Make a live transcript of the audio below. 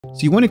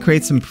So you want to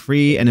create some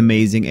free and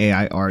amazing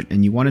AI art,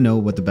 and you want to know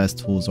what the best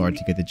tools are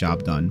to get the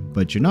job done,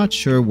 but you're not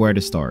sure where to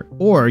start.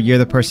 Or you're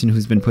the person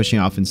who's been pushing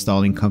off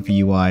installing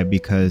ComfyUI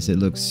because it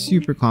looks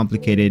super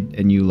complicated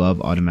and you love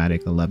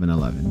Automatic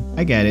 1111.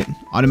 I get it.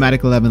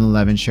 Automatic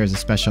 1111 shares a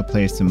special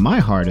place in my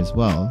heart as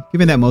well,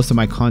 given that most of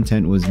my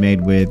content was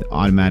made with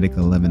Automatic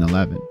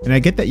 1111. And I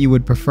get that you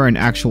would prefer an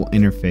actual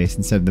interface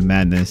instead of the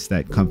madness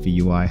that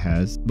ComfyUI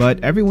has.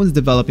 But everyone's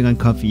developing on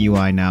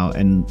ComfyUI now,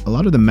 and a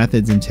lot of the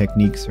methods and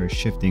techniques are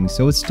shifting,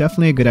 so it's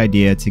definitely a good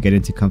idea to get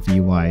into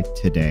ComfyUI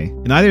today.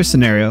 In either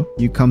scenario,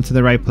 you come to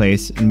the right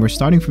place, and we're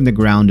starting from the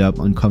ground up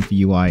on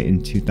ComfyUI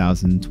in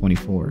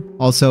 2024.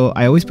 Also,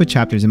 I always put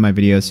chapters in my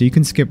videos, so you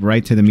can skip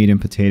right to the meat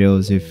and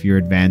potatoes if you're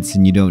advanced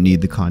and you don't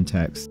need the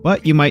context.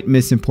 But you might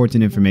miss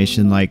important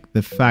information like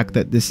the fact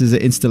that this is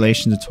an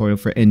installation tutorial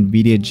for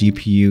NVIDIA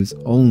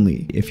GPUs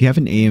only. If you have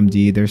an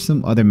AMD, there's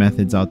some other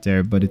methods out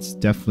there, but it's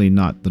definitely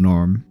not the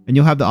norm. And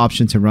you'll have the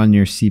option to run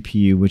your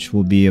CPU, which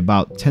will be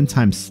about 10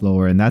 times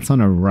slower, and that's on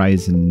a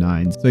Ryzen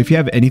 9. So if you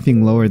have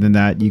anything lower than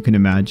that, you can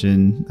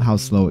imagine how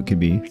slow it could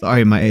be.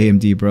 Sorry, my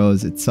AMD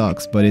bros, it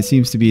sucks, but it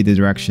seems to be the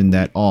direction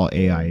that all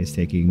AI is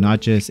taking,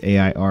 not just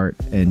AI art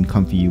and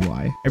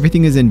ComfyUI.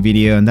 Everything is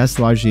NVIDIA, and that's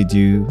largely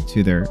due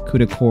to their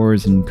CUDA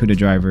cores and CUDA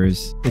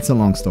drivers. It's a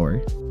long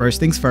story. First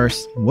things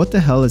first, what the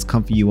hell is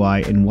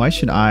ComfyUI and why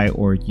should I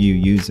or you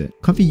use it?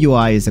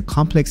 ComfyUI is a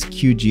complex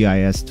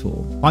QGIS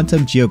tool,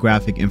 quantum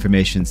geographic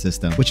information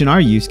system, which in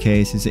our use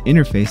case is an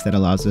interface that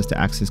allows us to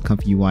access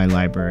ComfyUI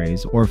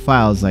libraries or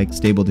files like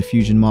Stable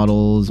Diffusion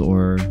models,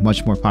 or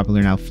much more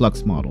popular now,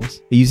 Flux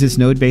models. It uses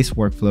node-based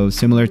workflows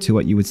similar to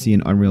what you would see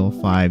in Unreal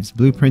 5's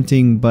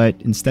blueprinting, but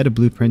instead of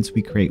blueprints,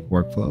 we create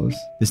workflows.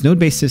 This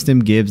node-based system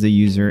gives the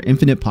user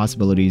infinite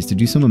possibilities to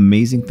do some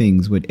amazing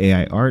things with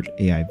AI art,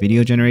 AI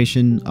video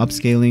generation,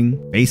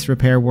 upscaling, base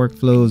repair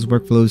workflows,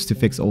 workflows to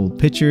fix old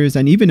pictures,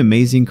 and even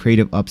amazing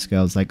creative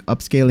upscales like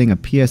upscaling a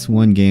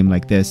PS1 game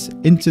like this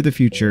into the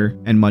future,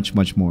 and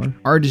much more.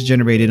 Art is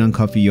generated on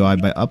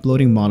ComfyUI by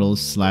uploading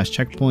models /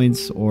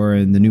 checkpoints, or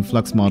in the new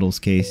Flux models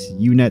case,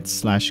 UNet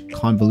 /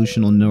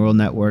 convolutional neural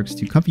networks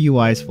to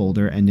ComfyUI's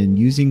folder, and then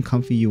using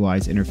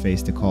ComfyUI's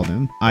interface to call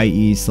them,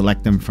 i.e.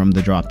 select them from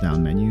the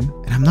drop-down menu.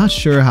 And I'm not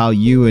sure how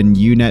you and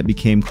UNet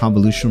became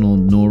convolutional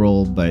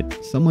neural,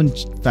 but someone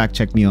fact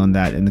check me on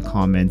that in the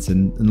comments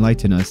and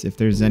enlighten us if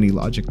there's any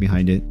logic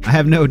behind it. I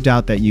have no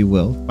doubt that you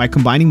will. By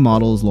combining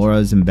models,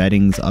 Loras,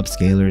 embeddings,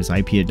 upscalers,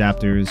 IP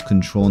adapters,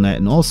 control net,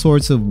 and all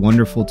sorts of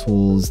wonderful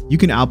tools, you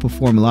can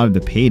outperform a lot of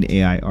the paid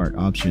AI art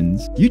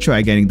options. You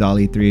try getting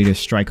DALL-E 3 to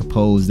strike a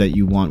pose that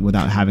you want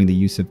without having the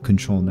use of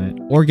control net,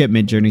 or get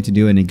Midjourney to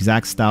do an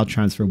exact style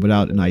transfer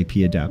without an IP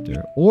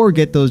adapter, or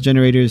get those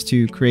generators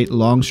to create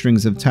long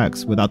strings of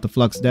text without the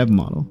Flux dev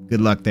model.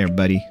 Good luck there,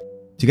 buddy.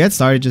 To get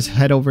started, just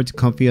head over to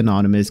Comfy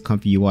Anonymous,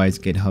 ComfyUI's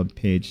GitHub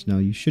page. Now,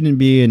 you shouldn't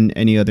be in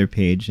any other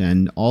page,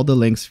 and all the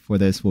links for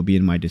this will be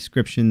in my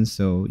description,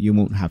 so you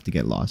won't have to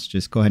get lost.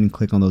 Just go ahead and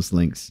click on those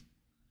links.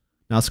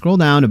 Now scroll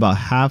down about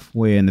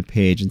halfway in the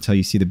page until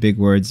you see the big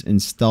words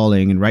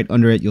installing, and right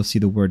under it you'll see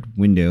the word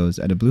Windows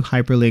and a blue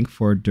hyperlink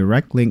for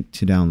direct link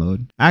to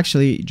download.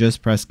 Actually,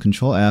 just press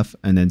Ctrl F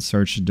and then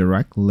search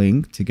direct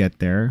link to get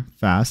there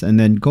fast, and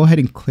then go ahead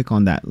and click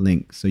on that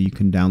link so you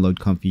can download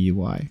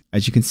ComfyUI.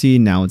 As you can see,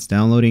 now it's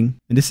downloading,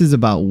 and this is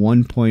about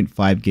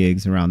 1.5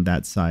 gigs, around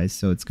that size,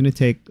 so it's going to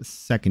take a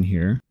second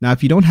here. Now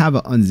if you don't have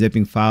an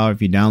unzipping file,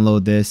 if you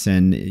download this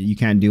and you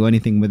can't do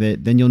anything with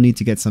it, then you'll need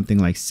to get something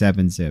like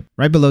 7-zip.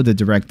 Right below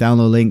the direct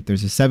download link,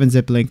 there's a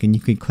 7-zip link, and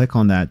you can click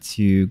on that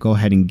to go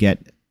ahead and get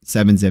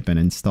 7-zip and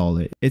install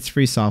it. It's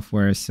free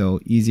software, so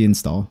easy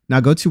install. Now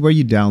go to where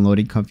you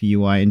downloaded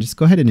ComfyUI and just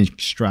go ahead and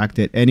extract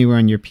it anywhere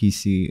on your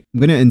PC. I'm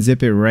going to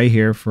unzip it right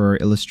here for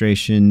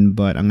illustration,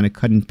 but I'm going to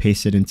cut and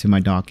paste it into my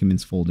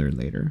documents folder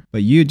later.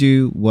 But you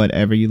do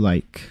whatever you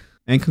like.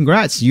 And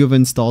congrats, you have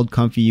installed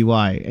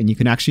ComfyUI, and you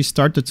can actually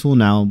start the tool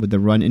now with the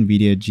run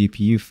NVIDIA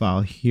GPU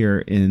file here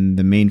in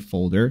the main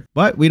folder.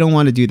 But we don't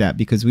want to do that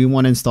because we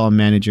want to install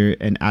Manger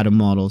and add a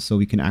model so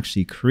we can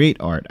actually create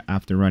art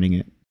after running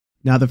it.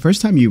 Now, the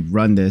first time you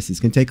run this, it's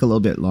going to take a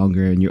little bit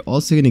longer, and you're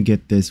also going to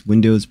get this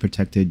Windows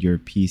protected your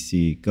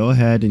PC. Go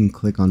ahead and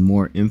click on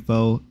more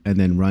info and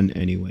then run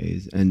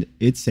anyways, and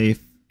it's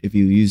safe. If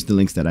you use the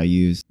links that I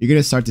use, you're going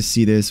to start to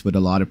see this with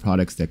a lot of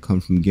products that come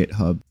from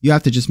GitHub. You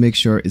have to just make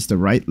sure it's the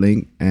right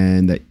link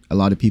and that a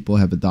lot of people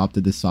have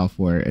adopted the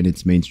software and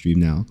it's mainstream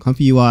now.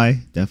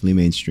 ComfyUI, definitely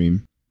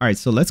mainstream. All right,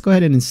 so let's go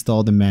ahead and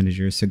install the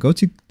manager. So go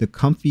to the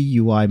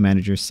ComfyUI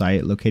manager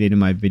site located in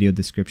my video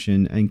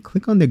description and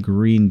click on the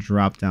green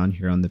drop down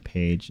here on the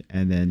page.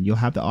 And then you'll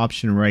have the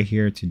option right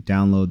here to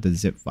download the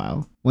zip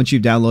file. Once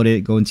you've downloaded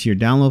it, go into your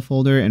download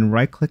folder and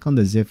right click on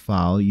the zip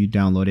file you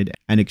downloaded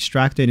and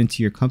extract it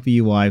into your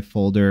ComfyUI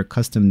folder,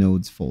 custom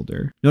nodes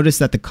folder. Notice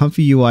that the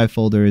ComfyUI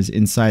folder is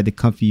inside the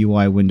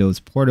ComfyUI Windows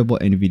portable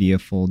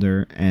NVIDIA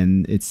folder,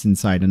 and it's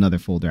inside another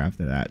folder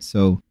after that.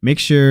 So make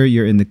sure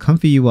you're in the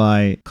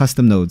ComfyUI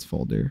custom nodes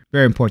folder.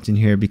 Very important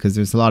here because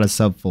there's a lot of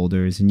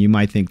subfolders and you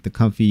might think the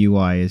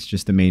ComfyUI is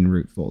just the main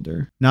root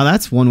folder. Now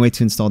that's one way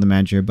to install the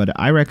Manger, but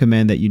I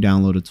recommend that you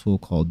download a tool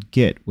called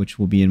Git, which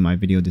will be in my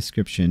video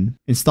description.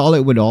 Install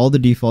it with all the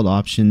default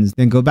options,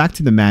 then go back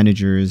to the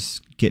manager's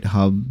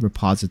GitHub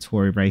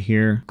repository right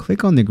here.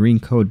 Click on the green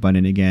code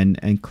button again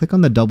and click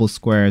on the double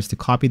squares to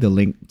copy the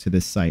link to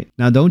this site.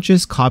 Now don't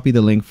just copy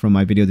the link from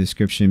my video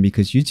description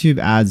because YouTube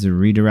adds a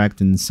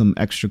redirect and some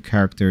extra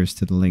characters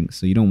to the link,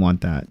 so you don't want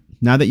that.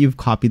 Now that you've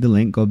copied the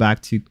link, go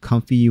back to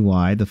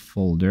ComfyUI, the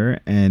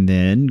folder, and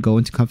then go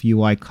into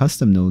ComfyUI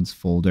custom nodes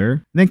folder,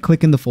 and then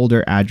click in the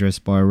folder address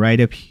bar right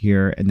up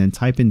here and then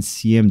type in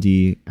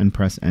CMD and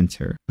press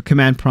enter. A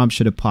command prompt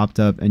should have popped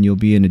up and you'll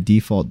be in a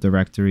default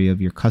directory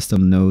of your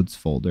custom nodes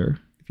folder.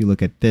 If you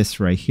look at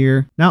this right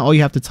here, now all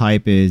you have to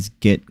type is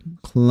git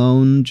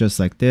clone just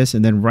like this,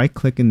 and then right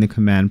click in the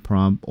command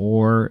prompt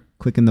or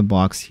click in the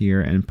box here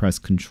and press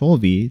Ctrl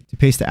V to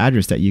paste the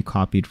address that you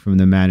copied from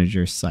the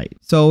manager site.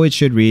 So it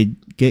should read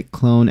git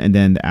clone and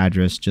then the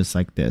address just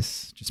like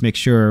this. Just make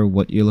sure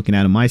what you're looking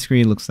at on my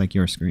screen looks like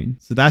your screen.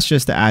 So that's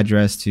just the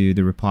address to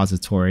the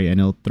repository and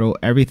it'll throw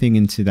everything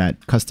into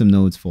that custom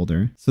nodes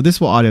folder. So this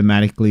will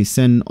automatically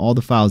send all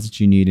the files that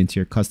you need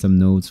into your custom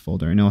nodes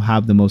folder and it'll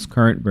have the most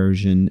current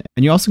version.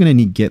 And you're also going to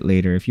need Git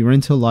later. If you run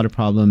into a lot of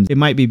problems, it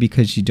might be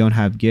because you don't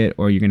have Git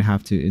or you're going to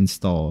have to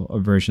install a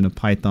version of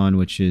Python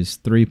which is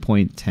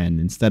 3.10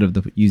 instead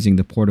of using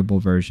the portable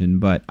version,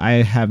 but I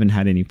haven't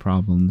had any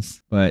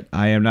problems. But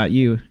I am not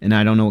you and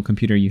I don't know what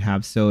computer you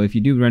have, so if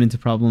you do run into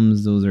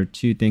problems, those are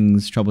two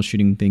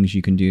troubleshooting things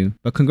you can do.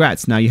 But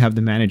congrats, now you have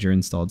the Manager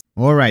installed.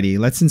 Alrighty,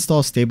 let's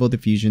install Stable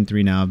Diffusion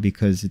 3 now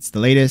because it's the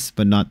latest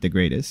but not the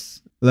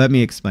greatest. Let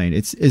me explain.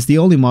 It's the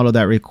only model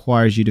that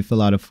requires you to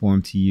fill out a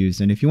form to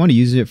use, and if you want to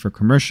use it for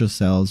commercial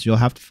sales, you'll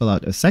have to fill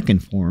out a second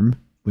form,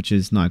 which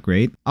is not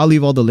great. I'll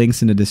leave all the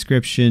links in the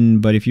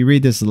description, but if you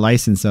read this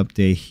license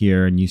update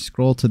here and you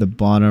scroll to the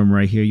bottom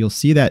right here, you'll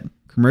see that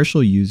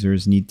commercial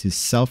users need to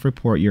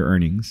self-report your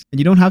earnings. And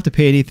you don't have to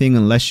pay anything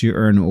unless you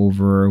earn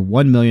over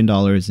 $1 million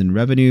in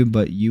revenue,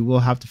 but you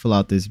will have to fill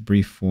out this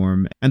brief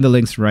form and the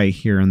links right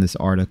here on this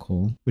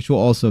article, which will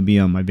also be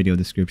on my video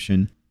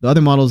description. The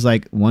other models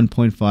like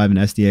 1.5 and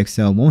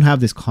SDXL won't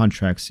have this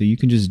contract, so you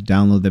can just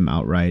download them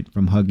outright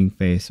from Hugging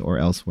Face or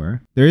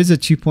elsewhere. There is a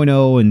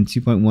 2.0 and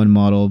 2.1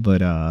 model,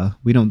 but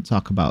we don't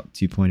talk about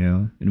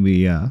 2.0 and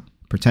we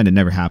pretend it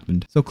never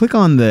happened. So click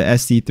on the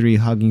SD3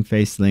 Hugging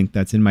Face link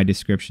that's in my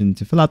description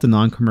to fill out the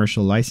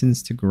non-commercial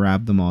license to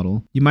grab the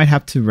model. You might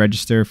have to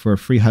register for a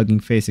free Hugging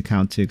Face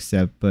account to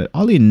accept, but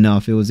oddly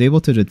enough, it was able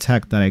to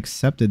detect that I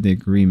accepted the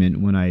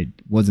agreement when I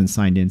wasn't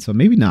signed in, so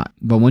maybe not.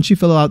 But once you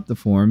fill out the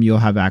form, you'll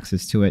have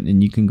access to it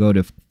and you can go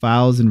to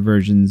Files and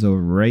Versions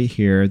over right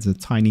here. It's a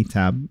tiny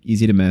tab,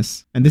 easy to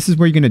miss. And this is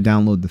where you're going to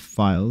download the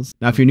files.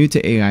 Now, if you're new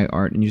to AI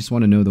art and you just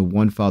want to know the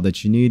one file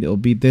that you need, it'll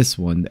be this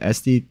one, the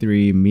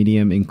SD3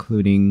 Medium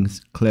including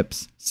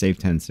clips, save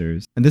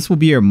tensors. And this will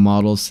be your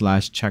model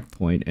 /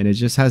 checkpoint. And it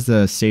just has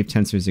the save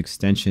tensors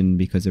extension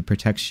because it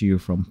protects you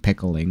from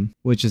pickling,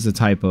 which is a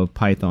type of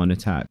Python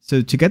attack.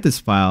 So to get this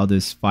file,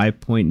 this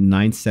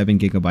 5.97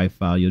 gigabyte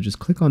file, you'll just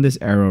click on this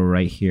arrow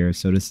right here.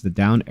 So this is the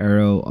down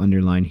arrow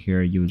underline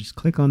here. You'll just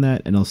click on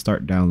that and it'll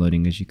start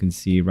downloading, as you can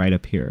see right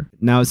up here.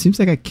 Now it seems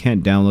like I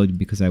can't download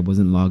because I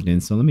wasn't logged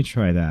in. So let me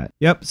try that.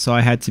 Yep. So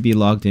I had to be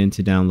logged in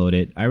to download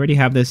it. I already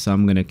have this, so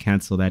I'm going to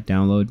cancel that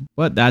download.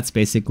 But that's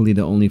basically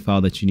the only file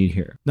that you need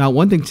here. Now,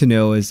 one thing to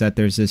know is that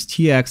there's this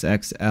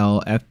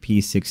TXXL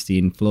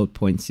FP16 float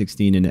point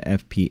 16 and the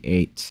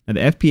FP8. Now the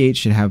FP8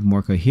 should have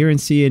more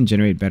coherency and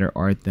generate better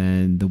art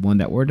than the one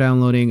that we're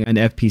downloading, and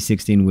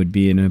FP16 would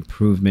be an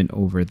improvement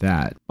over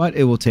that, but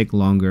it will take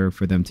longer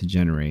for them to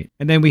generate.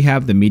 And then we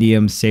have the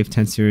medium safe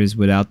tensors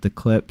without the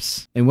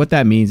clips. And what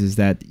that means is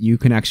that you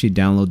can actually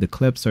download the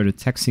clips or the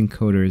text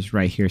encoders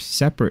right here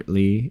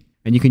separately,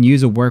 and you can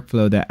use a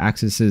workflow that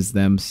accesses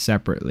them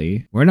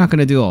separately. We're not going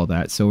to do all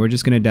that, so we're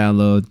just going to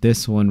download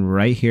this one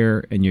right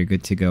here and you're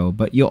good to go.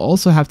 But you'll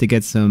also have to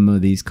get some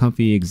of these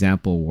comfy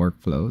example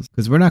workflows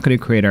because we're not going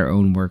to create our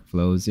own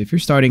workflows. If you're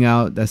starting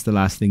out, that's the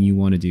last thing you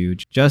want to do.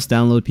 Just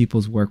download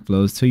people's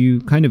workflows so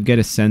you kind of get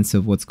a sense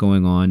of what's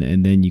going on,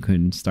 and then you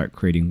can start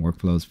creating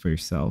workflows for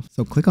yourself.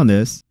 So click on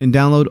this and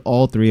download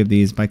all three of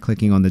these by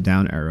clicking on the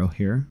down arrow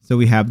here. So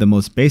we have the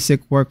most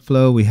basic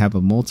workflow, we have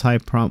a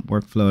multi-prompt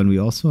workflow, and we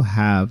also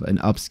have an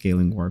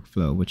upscaling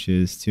workflow, which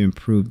is to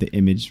improve the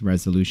image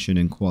resolution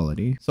and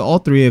quality. So all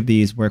three of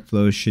these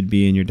workflows should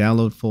be in your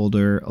download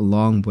folder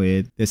along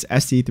with this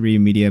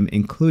SD3 Medium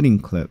including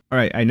clip. All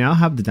right, I now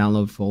have the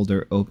download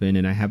folder open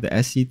and I have the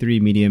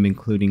SD3 Medium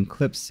including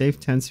clip safe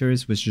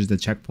tensors, which is the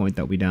checkpoint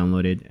that we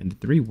downloaded, and the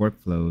three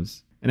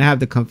workflows. And I have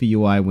the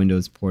ComfyUI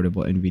Windows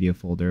Portable NVIDIA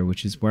folder,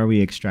 which is where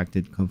we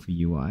extracted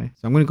ComfyUI.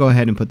 So I'm going to go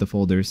ahead and put the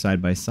folders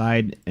side by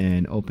side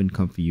and open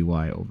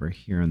ComfyUI over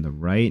here on the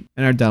right.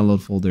 And our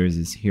download folders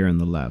is here on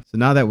the left. So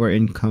now that we're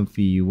in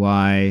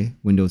ComfyUI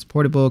Windows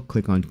Portable,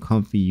 click on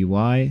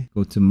ComfyUI,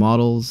 go to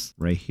Models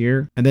right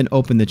here, and then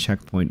open the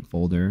checkpoint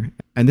folder.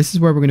 And this is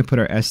where we're going to put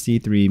our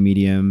SD3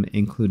 medium,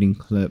 including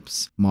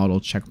clips,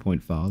 model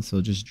checkpoint file. So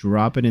just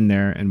drop it in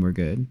there and we're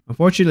good.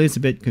 Unfortunately, it's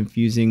a bit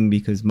confusing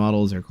because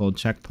models are called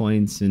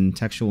checkpoints and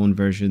textual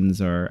inversions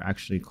are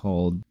actually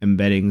called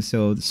embeddings.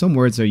 So some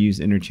words are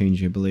used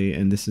interchangeably,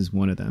 and this is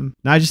one of them.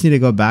 Now I just need to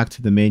go back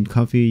to the main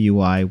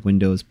ComfyUI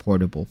Windows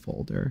Portable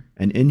folder.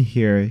 And in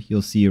here,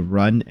 you'll see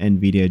Run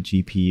NVIDIA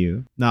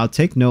GPU. Now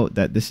take note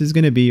that this is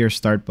going to be your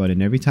start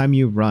button. Every time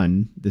you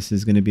run, this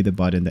is going to be the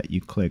button that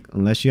you click.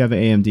 Unless you have an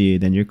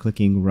AMD, then you're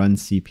clicking Run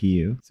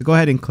CPU. So go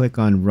ahead and click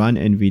on Run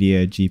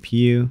NVIDIA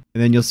GPU,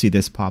 and then you'll see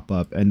this pop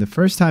up. And the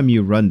first time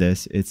you run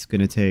this, it's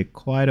going to take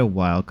quite a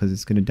while because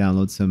it's going to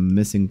download some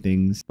missing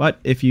things. But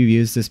if you've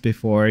used this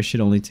before, it should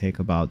only take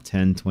about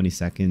 10-20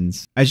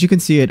 seconds. As you can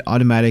see, it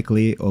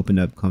automatically opened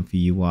up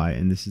ComfyUI,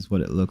 and this is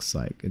what it looks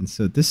like. And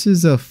so this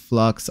is a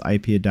Flux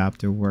IP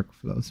adapter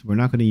workflow. So we're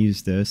not going to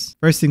use this.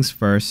 First things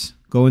first,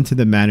 go into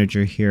the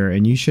manager here,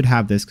 and you should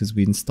have this because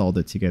we installed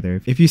it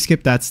together. If you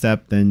skip that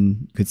step,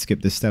 then you could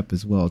skip this step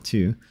as well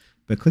too.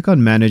 But click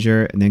on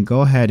manager and then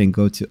go ahead and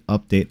go to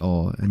update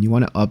all. And you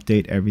want to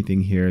update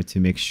everything here to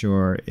make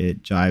sure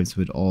it jives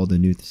with all the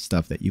new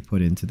stuff that you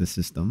put into the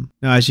system.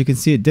 Now, as you can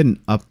see, it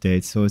didn't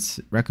update. So it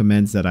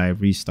recommends that I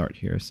restart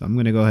here. So I'm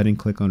going to go ahead and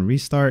click on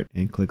restart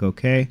and click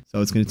OK. So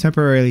it's going to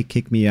temporarily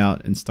kick me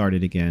out and start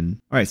it again.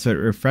 All right, so it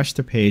refreshed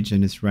the page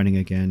and it's running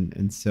again.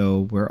 And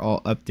so we're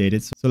all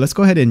updated. So let's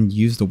go ahead and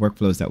use the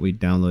workflows that we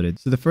downloaded.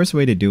 So the first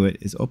way to do it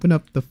is open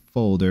up the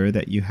folder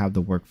that you have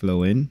the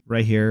workflow in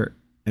right here.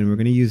 And we're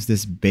going to use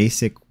this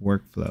basic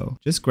workflow.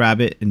 Just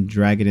grab it and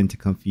drag it into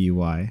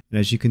ComfyUI. And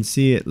as you can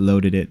see, it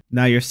loaded it.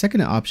 Now your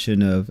second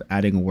option of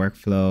adding a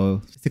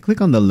workflow is to click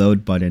on the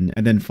load button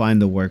and then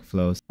find the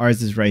workflows.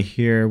 Ours is right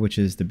here, which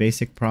is the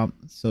basic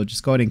prompt. So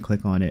just go ahead and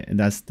click on it. And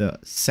that's the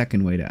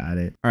second way to add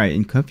it. All right,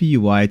 in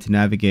ComfyUI to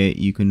navigate,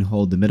 you can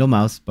hold the middle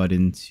mouse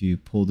button to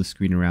pull the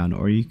screen around,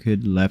 or you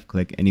could left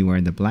click anywhere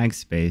in the blank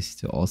space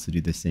to also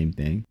do the same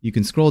thing. You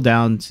can scroll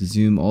down to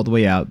zoom all the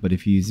way out, but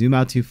if you zoom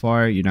out too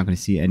far, you're not going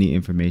to see any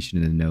information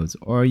in the nodes,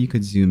 or you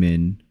could zoom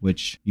in,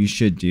 which you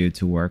should do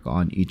to work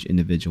on each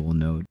individual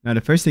node. Now,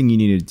 the first thing you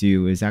need to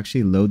do is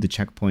actually load the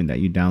checkpoint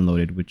that you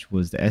downloaded, which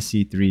was the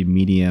SD3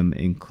 medium,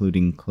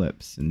 including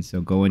clips. And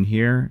so go in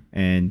here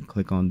and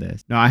click on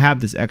this. Now, I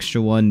have this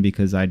extra one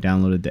because I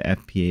downloaded the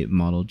FP8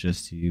 model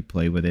just to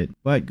play with it,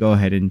 but go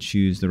ahead and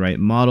choose the right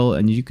model.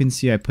 And you can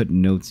see I put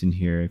notes in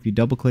here. If you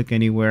double click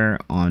anywhere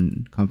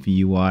on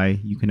ComfyUI,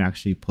 you can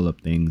actually pull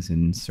up things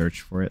and search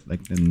for it,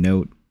 like the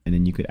note, and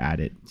then you could add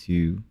it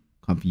to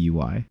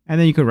ComfyUI. And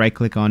then you could right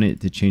click on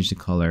it to change the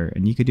color,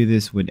 and you could do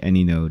this with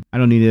any node. I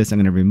don't need this, I'm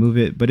going to remove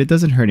it, but it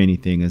doesn't hurt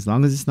anything. As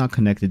long as it's not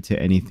connected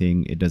to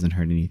anything, it doesn't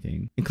hurt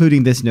anything,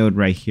 including this node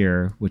right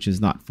here, which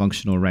is not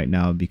functional right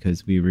now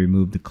because we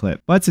removed the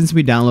clip. But since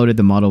we downloaded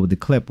the model with the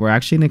clip, we're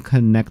actually going to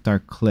connect our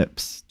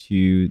clips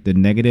to the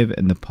negative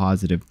and the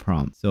positive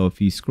prompt. So if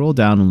you scroll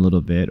down a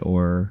little bit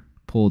or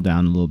pull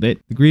down a little bit,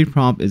 the green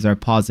prompt is our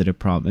positive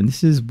prompt, and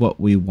this is what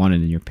we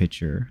wanted in your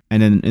picture.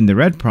 And then in the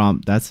red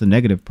prompt, that's the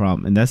negative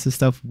prompt, and that's the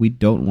stuff we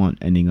don't want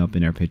ending up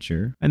in our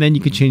picture. And then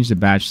you can change the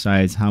batch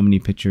size, how many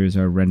pictures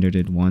are rendered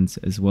at once,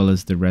 as well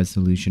as the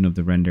resolution of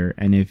the render.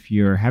 And if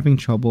you're having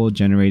trouble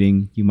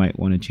generating, you might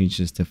want to change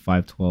this to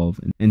 512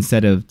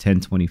 instead of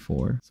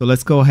 1024. So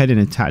let's go ahead and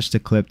attach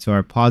the clip to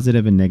our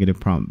positive and negative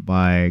prompt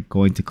by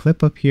going to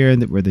clip up here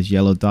where this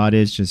yellow dot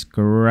is. Just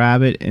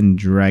grab it and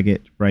drag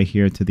it right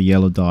here to the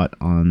yellow dot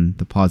on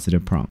the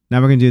positive prompt.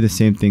 Now we're going to do the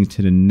same thing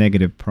to the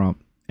negative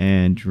prompt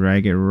and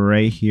drag it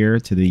right here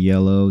to the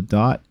yellow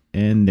dot,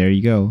 and there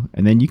you go.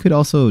 And then you could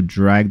also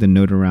drag the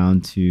node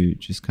around to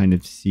just kind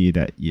of see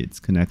that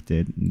it's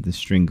connected and the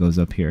string goes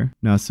up here.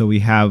 Now, so we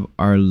have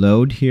our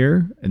load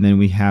here, and then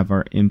we have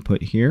our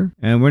input here,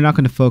 and we're not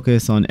going to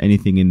focus on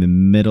anything in the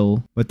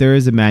middle, but there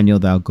is a manual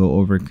that'll go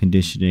over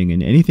conditioning,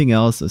 and anything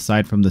else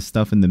aside from the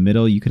stuff in the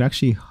middle, you could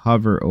actually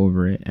hover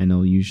over it and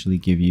it'll usually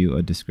give you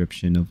a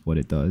description of what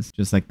it does,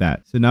 just like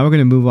that. So now we're going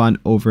to move on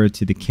over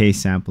to the K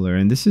sampler,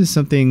 and this is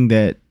something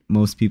that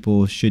most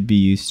people should be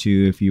used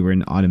to if you were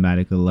in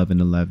automatic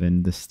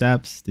 1111. The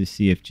steps, the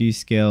CFG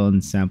scale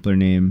and sampler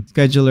name,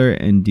 scheduler,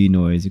 and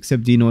denoise,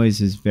 except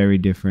denoise is very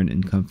different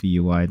in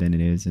ComfyUI than it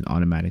is in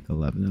automatic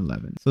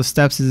 1111. So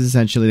steps is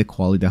essentially the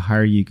quality. The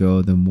higher you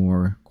go, the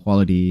more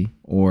quality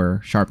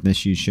or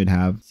sharpness you should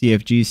have.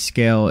 CFG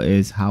scale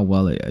is how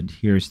well it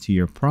adheres to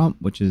your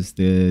prompt, which is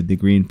the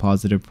green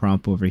positive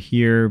prompt over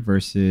here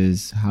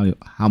versus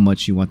how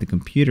much you want the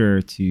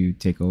computer to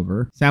take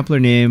over. Sampler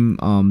name,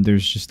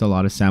 there's just a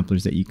lot of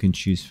samplers that you can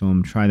choose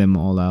from. Try them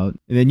all out.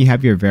 And then you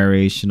have your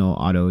variational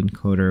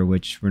autoencoder,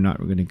 which we're not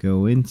going to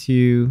go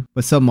into,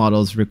 but some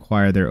models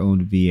require their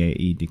own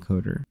VAE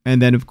decoder.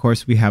 And then of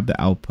course we have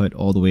the output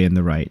all the way in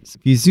the right. So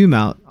if you zoom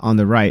out on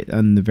the right,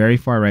 on the very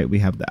far right, we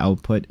have the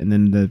output, and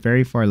then the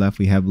very far left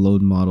we have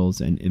load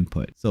models and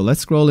input. So let's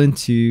scroll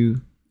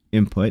into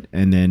input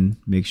and then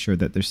make sure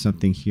that there's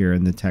something here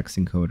in the text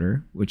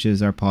encoder, which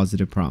is our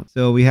positive prompt.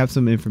 So we have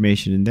some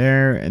information in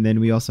there, and then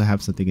we also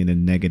have something in the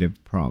negative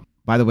prompt.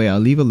 By the way, I'll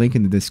leave a link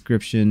in the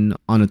description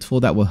on a tool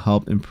that will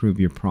help improve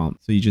your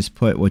prompt. So you just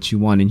put what you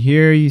want in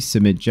here, you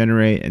submit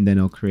generate, and then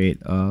it'll create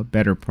a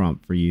better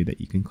prompt for you that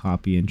you can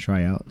copy and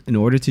try out. In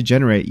order to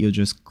generate, you'll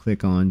just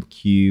click on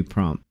queue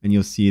prompt, and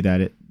you'll see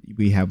that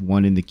we have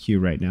one in the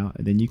queue right now.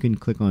 And then you can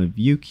click on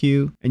view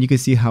queue and you can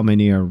see how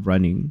many are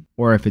running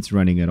or if it's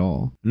running at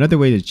all. Another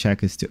way to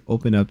check is to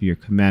open up your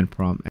command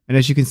prompt. And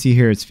as you can see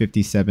here, it's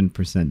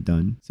 57%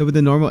 done. So with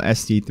the normal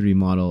SD3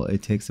 model,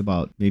 it takes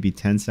about maybe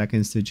 10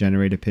 seconds to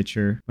generate a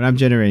picture, but I'm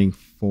generating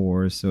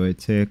 4, so it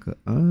took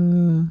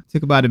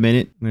about a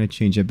minute. I'm going to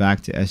change it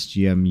back to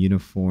SGM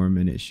uniform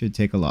and it should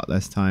take a lot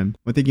less time.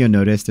 One thing you'll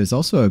notice, there's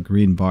also a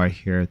green bar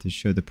here to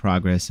show the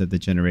progress of the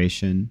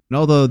generation. And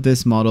although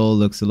this model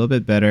looks a little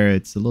bit better,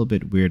 it's a little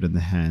bit weird on the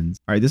hands.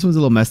 All right, this one's a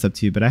little messed up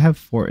too, but I have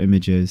 4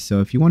 images. So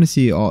if you want to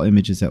see all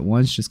images at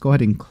once, just go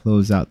ahead and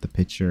close out the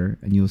picture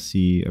and you'll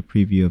see a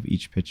preview of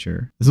each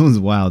picture. This one's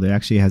wild. It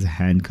actually has a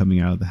hand coming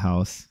out of the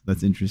house.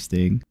 That's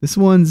interesting. This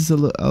one's a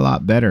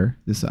lot better.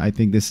 I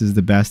think this is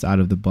the best out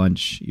of the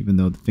bunch, even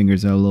though the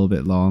fingers are a little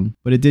bit long,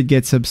 but it did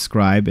get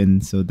subscribed,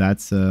 and so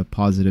that's a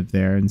positive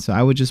there. And so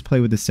I would just play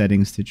with the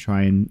settings to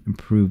try and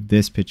improve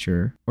this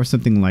picture or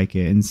something like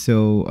it. And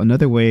so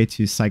another way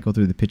to cycle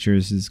through the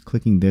pictures is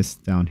clicking this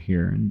down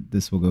here, and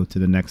this will go to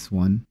the next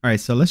one. All right,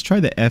 so let's try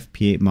the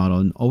FP8 model,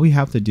 and all we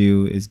have to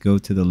do is go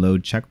to the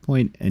load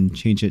checkpoint and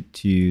change it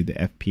to the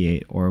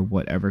FP8 or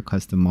whatever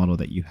custom model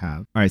that you have.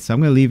 All right, so I'm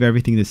going to leave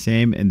everything the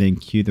same and then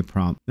queue the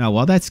prompt. Now,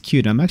 while that's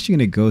queued, I'm actually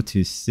going to go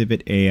to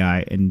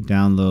Civitai and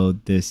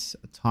download this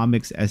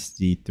Atomics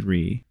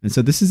SD3. And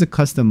so this is a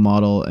custom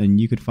model, and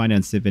you could find it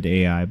on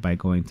Civitai by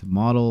going to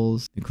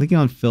models and clicking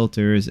on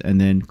filters and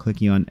then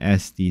clicking on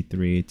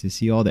SD3 to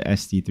see all the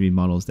SD3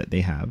 models that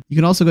they have. You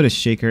can also go to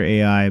Shakker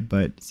AI,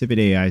 but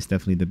Civitai is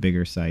definitely the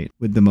bigger site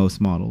with the most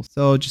models.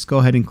 So just go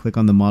ahead and click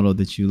on the model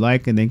that you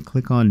like and then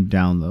click on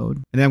download.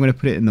 And then I'm going to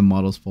put it in the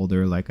models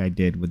folder like I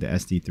did with the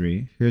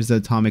SD3. Here's the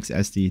Atomics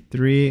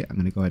SD3. I'm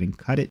going to go ahead and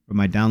cut it from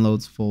my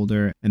downloads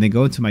folder and then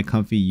go into my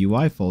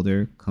ComfyUI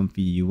folder,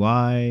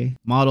 ComfyUI,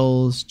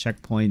 models,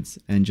 checkpoints,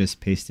 and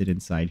just paste it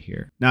inside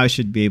here. Now I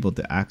should be able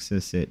to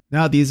access it.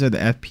 Now these are the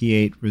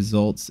FP8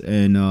 results,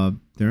 and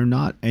they're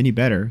not any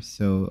better.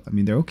 So, I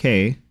mean, they're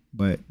okay,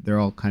 but they're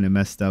all kind of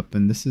messed up,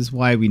 and this is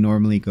why we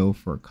normally go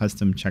for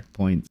custom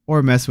checkpoints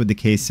or mess with the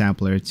case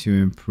sampler to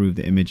improve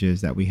the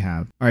images that we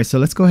have. All right, so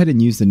let's go ahead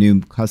and use the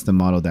new custom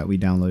model that we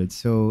downloaded.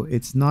 So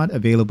it's not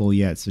available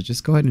yet, so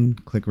just go ahead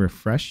and click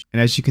refresh,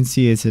 and as you can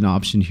see, it's an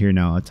option here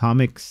now,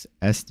 Atomics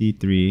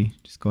SD3.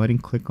 Just go ahead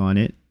and click on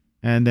it.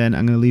 And then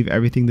I'm going to leave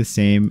everything the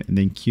same and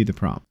then queue the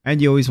prompt. And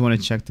you always want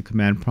to check the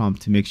command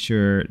prompt to make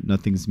sure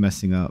nothing's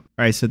messing up.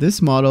 All right, so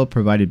this model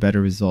provided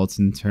better results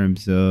in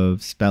terms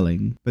of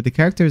spelling, but the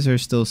characters are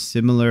still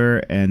similar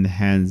and the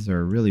hands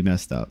are really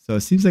messed up. So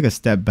it seems like a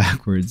step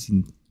backwards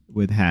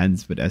with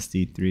hands with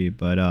SD3,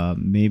 but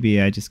maybe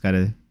I just got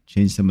to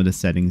change some of the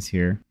settings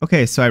here.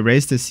 Okay, so I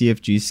raised the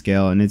CFG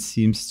scale and it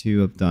seems to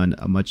have done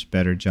a much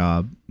better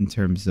job in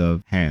terms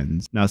of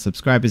hands. Now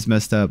subscribe is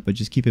messed up, but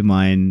just keep in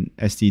mind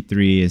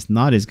SD3 is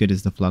not as good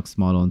as the Flux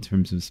model in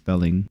terms of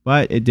spelling,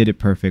 but it did it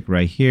perfect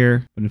right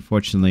here. But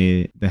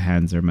unfortunately, the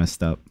hands are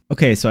messed up.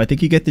 Okay, so I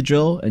think you get the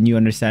drill and you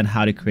understand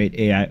how to create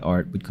AI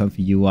art with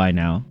ComfyUI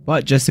now.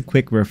 But just a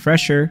quick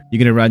refresher, you're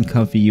gonna run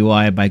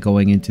ComfyUI by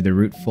going into the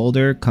root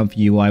folder,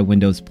 ComfyUI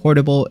Windows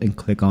Portable, and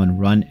click on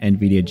Run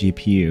NVIDIA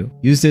GPU.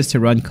 Use this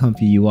to run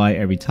ComfyUI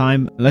every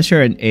time. Unless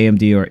you're an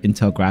AMD or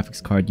Intel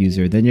graphics card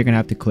user, then you're gonna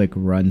have to click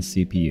Run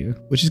CPU,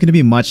 which is gonna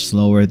be much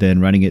slower than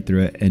running it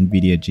through an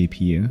NVIDIA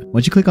GPU.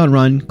 Once you click on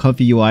Run,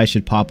 ComfyUI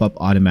should pop up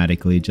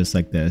automatically just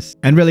like this.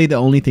 And really the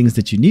only things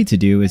that you need to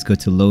do is go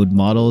to Load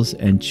Models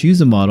and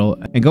choose a model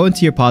and go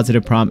into your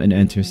positive prompt and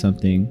enter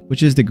something,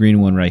 which is the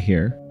green one right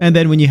here. And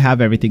then when you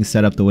have everything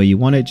set up the way you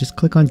want it, just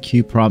click on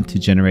Queue Prompt to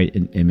generate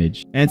an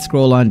image and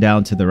scroll on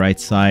down to the right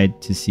side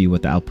to see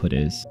what the output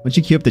is. Once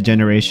you queue up the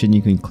generation,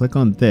 you can click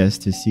on this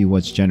to see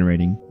what's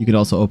generating. You can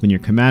also open your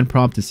command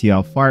prompt to see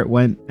how far it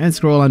went and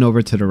scroll on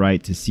over to the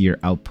right to see your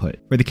output.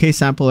 For the case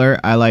sampler,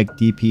 I like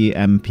DP,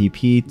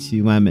 MPP,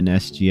 2M, and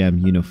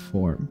SGM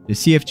uniform. The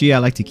CFG I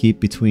like to keep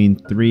between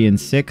 3 and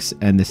 6,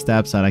 and the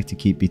steps I like to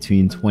keep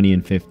between 20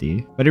 and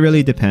 50. But it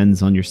really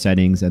depends on your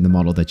settings and the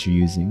model that you're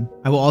using.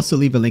 I will also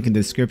leave a link in the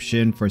description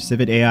description for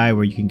Civitai,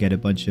 where you can get a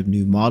bunch of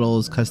new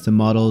models, custom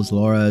models,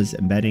 Loras,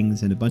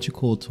 embeddings, and a bunch of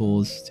cool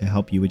tools to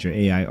help you with your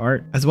AI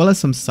art, as well as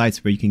some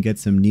sites where you can get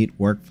some neat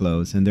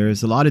workflows. And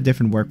there's a lot of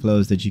different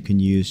workflows that you can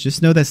use.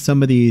 Just know that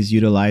some of these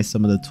utilize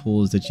some of the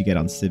tools that you get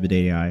on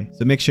Civitai,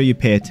 so make sure you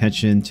pay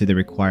attention to the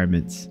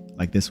requirements.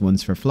 Like this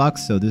one's for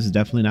Flux, so this is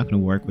definitely not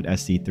going to work with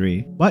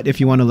SD3. But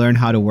if you want to learn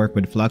how to work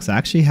with Flux, I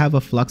actually have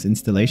a Flux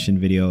installation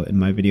video in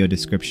my video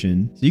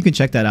description, so you can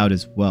check that out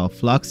as well.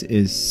 Flux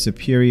is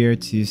superior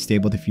to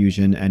Stable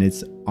Diffusion, and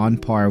it's on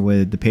par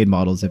with the paid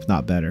models, if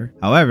not better.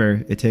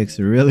 However, it takes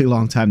a really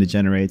long time to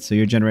generate, so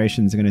your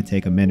generation is going to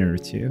take a minute or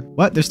two.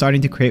 But they're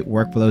starting to create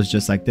workflows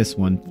just like this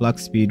one,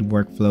 Flux Speed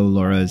Workflow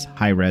Loras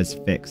High Res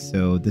Fix.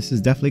 So this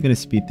is definitely going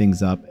to speed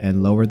things up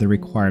and lower the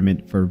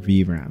requirement for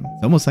VRAM.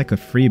 It's almost like a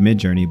free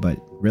mid-journey, but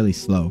really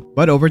slow.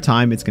 But over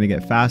time, it's going to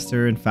get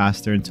faster and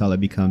faster until it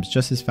becomes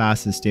just as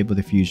fast as Stable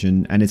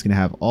Diffusion, and it's going to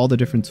have all the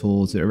different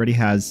tools. It already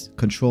has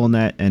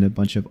ControlNet and a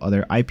bunch of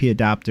other IP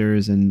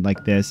adapters, and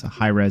like this, a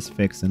high-res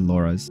fix and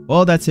Loras.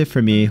 Well, that's it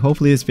for me.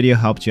 Hopefully this video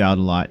helped you out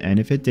a lot, and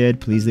if it did,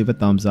 please leave a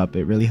thumbs up.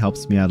 It really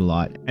helps me out a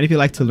lot. And if you'd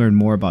like to learn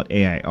more about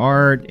AI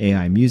art,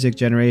 AI music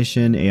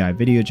generation, AI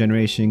video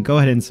generation, go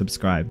ahead and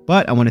subscribe.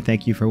 But I want to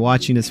thank you for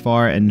watching this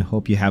far and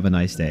hope you have a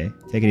nice day.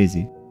 Take it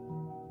easy.